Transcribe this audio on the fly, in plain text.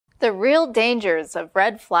The real dangers of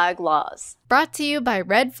red flag laws. Brought to you by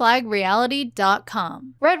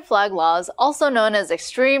redflagreality.com. Red flag laws, also known as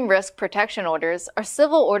extreme risk protection orders, are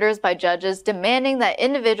civil orders by judges demanding that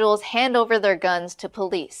individuals hand over their guns to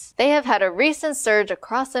police. They have had a recent surge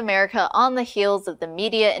across America on the heels of the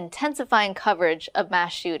media intensifying coverage of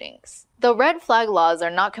mass shootings. Though red flag laws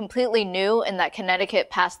are not completely new in that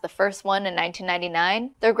Connecticut passed the first one in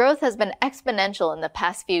 1999, their growth has been exponential in the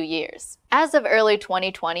past few years. As of early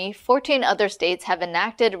 2020, 14 other states have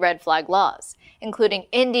enacted red flag laws, including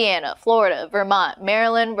Indiana, Florida, Vermont,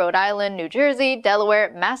 Maryland, Rhode Island, New Jersey,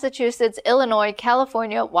 Delaware, Massachusetts, Illinois,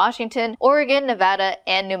 California, Washington, Oregon, Nevada,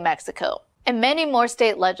 and New Mexico. And many more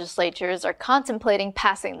state legislatures are contemplating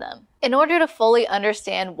passing them. In order to fully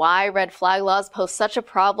understand why red flag laws pose such a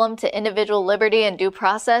problem to individual liberty and due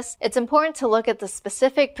process, it's important to look at the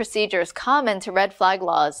specific procedures common to red flag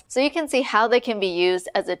laws so you can see how they can be used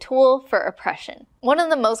as a tool for oppression. One of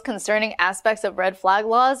the most concerning aspects of red flag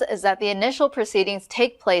laws is that the initial proceedings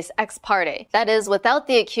take place ex parte, that is, without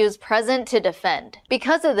the accused present to defend.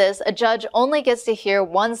 Because of this, a judge only gets to hear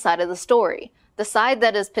one side of the story, the side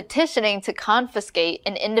that is petitioning to confiscate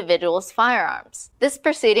an individual's firearms. This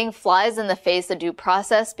proceeding flies in the face of due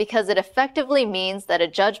process because it effectively means that a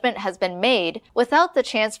judgment has been made without the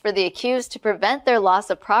chance for the accused to prevent their loss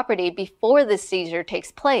of property before the seizure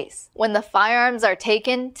takes place. When the firearms are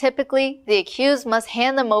taken, typically, the accused must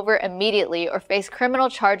hand them over immediately or face criminal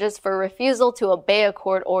charges for refusal to obey a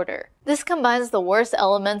court order. This combines the worst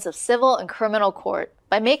elements of civil and criminal court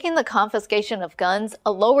by making the confiscation of guns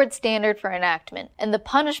a lowered standard for enactment, and the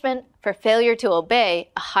punishment for failure to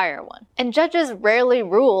obey a higher one. And judges rarely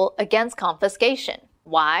rule against confiscation.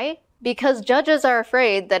 Why? Because judges are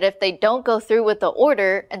afraid that if they don't go through with the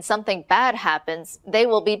order and something bad happens, they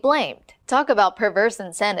will be blamed. Talk about perverse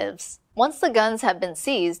incentives. Once the guns have been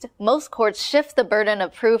seized, most courts shift the burden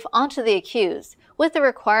of proof onto the accused, with the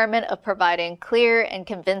requirement of providing clear and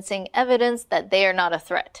convincing evidence that they are not a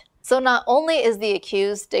threat. So not only is the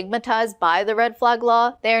accused stigmatized by the red flag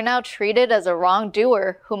law, they are now treated as a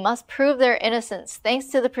wrongdoer who must prove their innocence thanks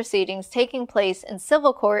to the proceedings taking place in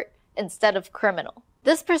civil court instead of criminal.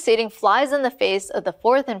 This proceeding flies in the face of the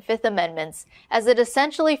Fourth and Fifth Amendments, as it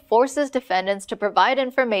essentially forces defendants to provide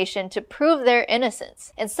information to prove their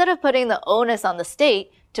innocence, instead of putting the onus on the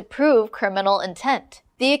state to prove criminal intent.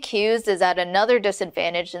 The accused is at another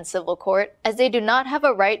disadvantage in civil court, as they do not have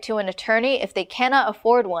a right to an attorney if they cannot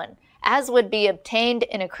afford one, as would be obtained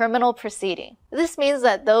in a criminal proceeding. This means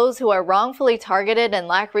that those who are wrongfully targeted and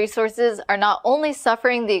lack resources are not only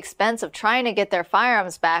suffering the expense of trying to get their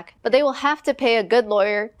firearms back, but they will have to pay a good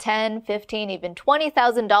lawyer $10,000, $15,000, even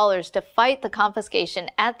 $20,000 to fight the confiscation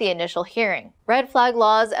at the initial hearing. Red flag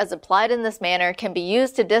laws, as applied in this manner, can be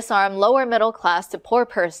used to disarm lower middle class to poor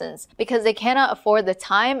persons because they cannot afford the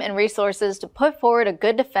time and resources to put forward a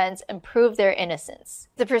good defense and prove their innocence.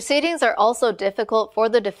 The proceedings are also difficult for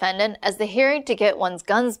the defendant, as the hearing to get one's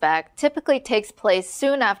guns back typically takes place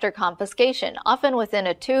soon after confiscation, often within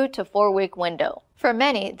a 2 to 4 week window. For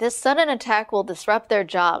many, this sudden attack will disrupt their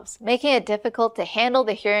jobs, making it difficult to handle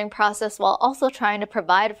the hearing process while also trying to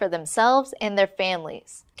provide for themselves and their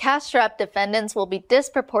families. Cash-strapped defendants will be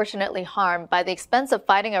disproportionately harmed by the expense of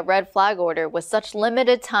fighting a red flag order with such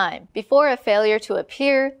limited time before a failure to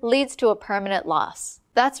appear leads to a permanent loss.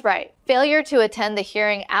 That's right. Failure to attend the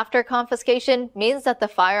hearing after confiscation means that the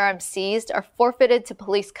firearms seized are forfeited to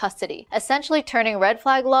police custody, essentially turning red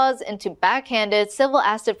flag laws into backhanded civil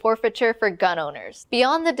asset forfeiture for gun owners.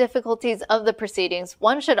 Beyond the difficulties of the proceedings,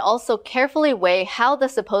 one should also carefully weigh how the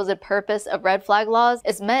supposed purpose of red flag laws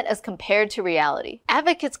is met as compared to reality.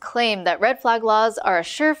 Advocates claim that red flag laws are a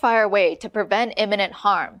surefire way to prevent imminent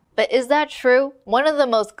harm. But is that true? One of the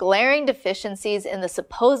most glaring deficiencies in the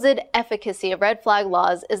supposed efficacy of red flag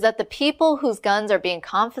laws is that the people whose guns are being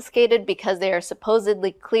confiscated because they are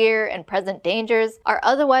supposedly clear and present dangers are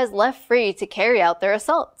otherwise left free to carry out their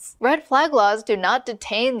assaults. Red flag laws do not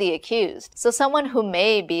detain the accused, so someone who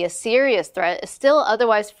may be a serious threat is still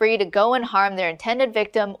otherwise free to go and harm their intended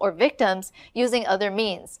victim or victims using other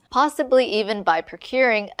means, possibly even by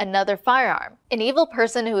procuring another firearm. An evil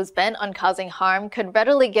person who is bent on causing harm could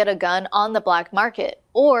readily get a gun on the black market.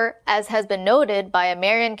 Or, as has been noted by a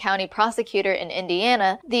Marion County prosecutor in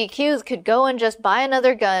Indiana, the accused could go and just buy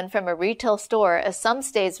another gun from a retail store, as some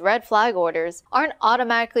states' red flag orders aren't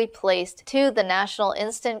automatically placed to the National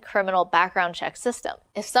Instant Criminal Background Check system.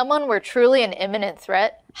 If someone were truly an imminent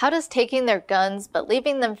threat, how does taking their guns but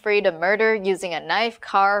leaving them free to murder using a knife,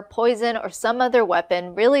 car, poison, or some other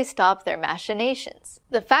weapon really stop their machinations?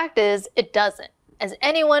 The fact is, it doesn't. as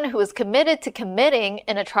anyone who is committed to committing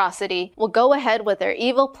an atrocity will go ahead with their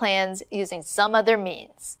evil plans using some other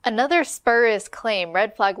means. Another spurious claim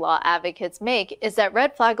red flag law advocates make is that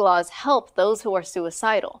red flag laws help those who are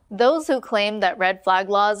suicidal. Those who claim that red flag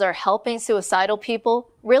laws are helping suicidal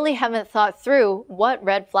people really haven't thought through what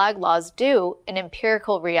red flag laws do in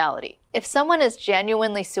empirical reality. If someone is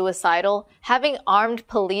genuinely suicidal, having armed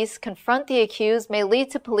police confront the accused may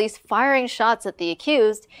lead to police firing shots at the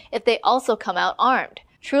accused if they also come out armed.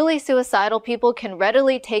 Truly suicidal people can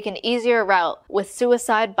readily take an easier route with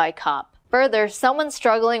suicide by cop. Further, someone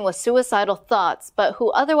struggling with suicidal thoughts but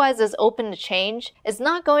who otherwise is open to change is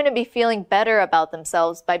not going to be feeling better about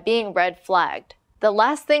themselves by being red flagged. The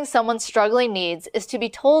last thing someone struggling needs is to be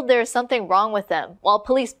told there is something wrong with them while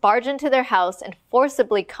police barge into their house and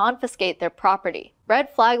forcibly confiscate their property. Red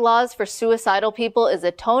flag laws for suicidal people is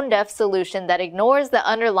a tone-deaf solution that ignores the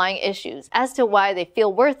underlying issues as to why they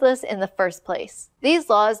feel worthless in the first place.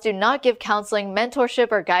 These laws do not give counseling,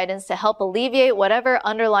 mentorship, or guidance to help alleviate whatever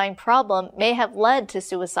underlying problem may have led to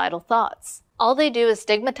suicidal thoughts. All they do is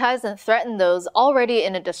stigmatize and threaten those already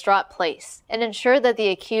in a distraught place, and ensure that the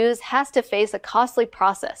accused has to face a costly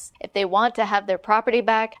process if they want to have their property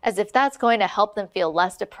back, as if that's going to help them feel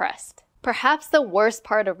less depressed. Perhaps the worst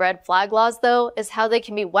part of red flag laws, though, is how they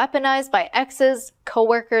can be weaponized by exes,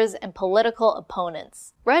 coworkers, and political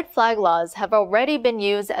opponents. Red flag laws have already been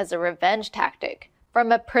used as a revenge tactic.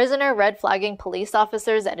 From a prisoner red flagging police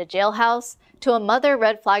officers at a jailhouse, to a mother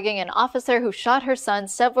red flagging an officer who shot her son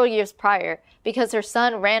several years prior because her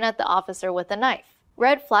son ran at the officer with a knife.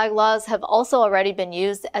 Red flag laws have also already been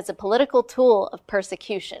used as a political tool of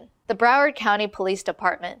persecution. The Broward County Police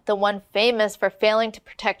Department, the one famous for failing to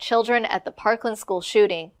protect children at the Parkland school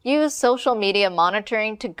shooting, used social media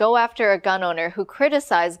monitoring to go after a gun owner who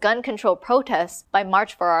criticized gun control protests by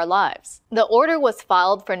March for Our Lives. The order was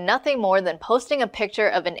filed for nothing more than posting a picture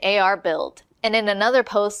of an AR build, and in another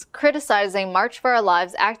post, criticizing March for Our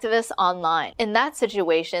Lives activists online. In that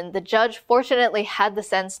situation, the judge fortunately had the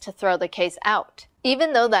sense to throw the case out.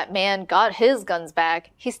 Even though that man got his guns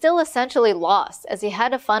back, he still essentially lost, as he had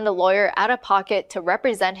to fund a lawyer out of pocket to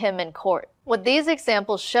represent him in court. What these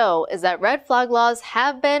examples show is that red flag laws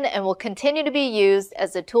have been and will continue to be used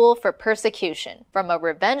as a tool for persecution, from a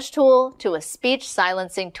revenge tool to a speech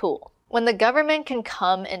silencing tool. When the government can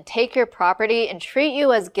come and take your property and treat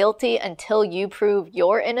you as guilty until you prove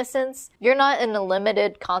your innocence, you're not in a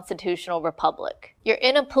limited constitutional republic. You're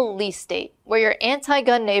in a police state, where your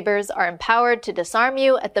anti-gun neighbors are empowered to disarm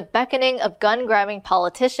you at the beckoning of gun-grabbing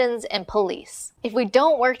politicians and police. If we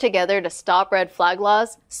don't work together to stop red flag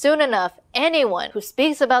laws, soon enough, anyone who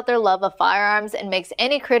speaks about their love of firearms and makes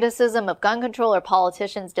any criticism of gun control or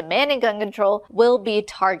politicians demanding gun control will be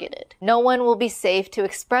targeted. No one will be safe to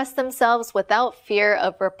express themselves without fear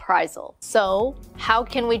of reprisal. So, how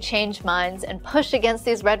can we change minds and push against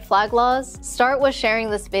these red flag laws? Start with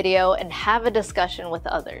sharing this video and have a discussion with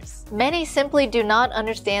others. Many simply do not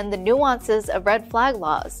understand the nuances of red flag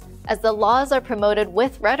laws, as the laws are promoted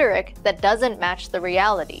with rhetoric that doesn't match the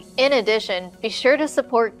reality. In addition, be sure to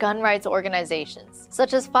support gun rights organizations,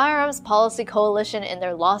 such as Firearms Policy Coalition in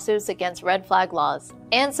their lawsuits against red flag laws,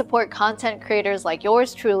 and support content creators like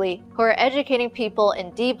yours truly who are educating people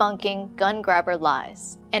and debunking gun grabber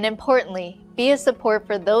lies. And importantly, be a support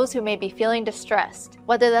for those who may be feeling distressed,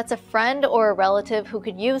 whether that's a friend or a relative who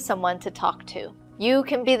could use someone to talk to. You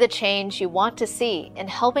can be the change you want to see in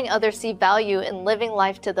helping others see value in living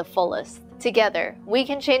life to the fullest. Together, we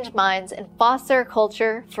can change minds and foster a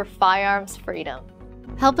culture for firearms freedom.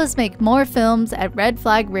 Help us make more films at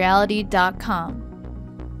redflagreality.com.